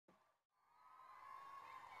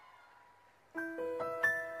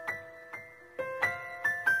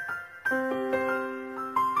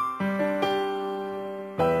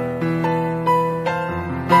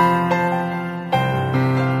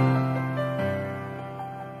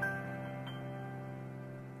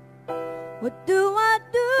What do I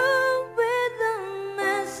do with the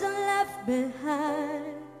mess I left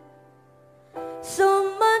behind?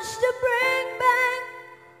 So much to bring back,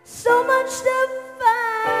 so much to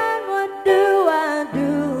find. What do I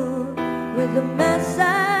do with the mess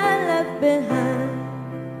I left behind?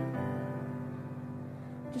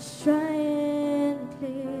 Just trying to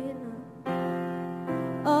clean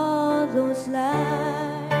up all those lies.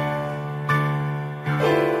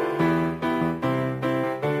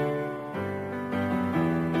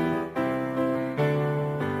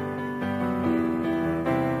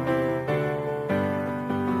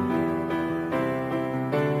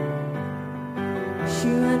 She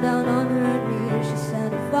went down on her knees, she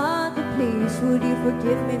said, Father, please, would you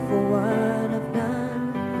forgive me for what I've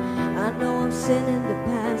done? I know I've sinned in the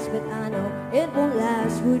past, but I know it won't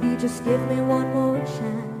last. Would you just give me one more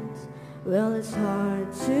chance? Well, it's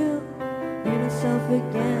hard to be myself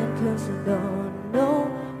again, 'cause I don't know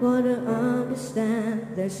what to understand.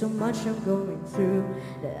 There's so much I'm going through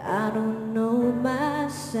that I don't know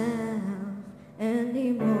myself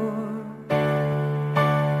anymore.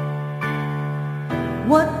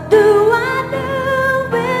 What do I do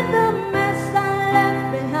with the mess I left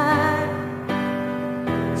behind?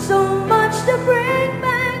 So much to bring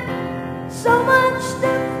back, so much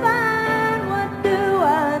to find. What do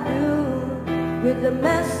I do with the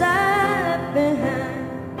mess I left behind?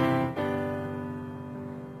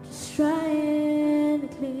 Just trying to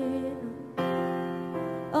clean up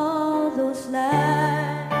all those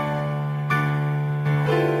lies.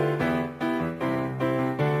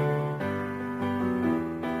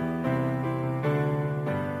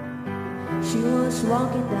 She was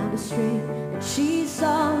walking down the street and she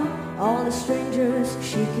saw all the strangers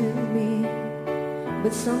she could meet.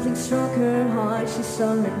 But something struck her heart. She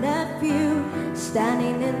saw her nephew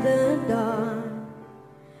standing in the dark,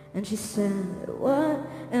 and she said, what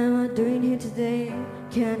am I doing here today?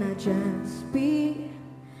 Can I just be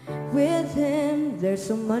with him? There's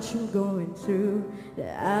so much I'm going through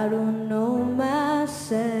that I don't know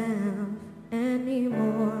myself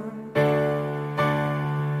anymore.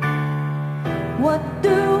 What do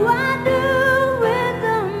I do with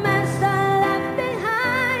the mess I left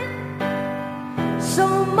behind? So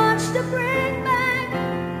much to bring back,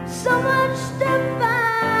 so much to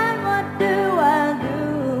find. What do I do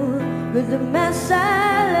with the mess I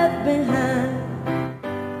left behind?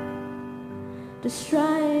 Just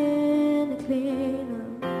trying to clean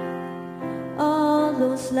up all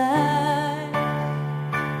those lies.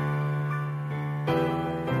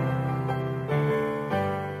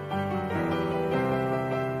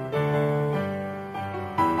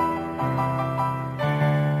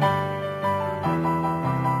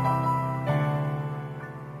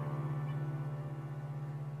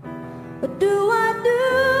 What do I do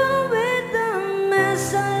with the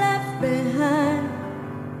mess I left behind?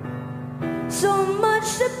 So much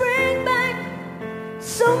to bring back,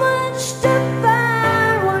 so much to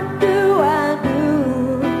find. What do I do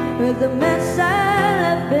with the mess I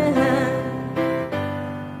left behind?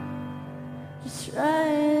 Just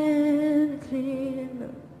trying to clean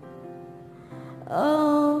up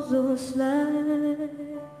all those lies.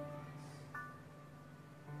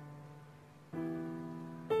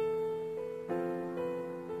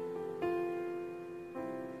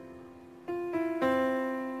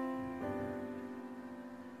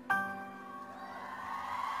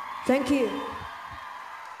 Thank you.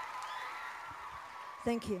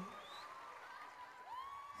 Thank you.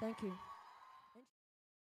 Thank you.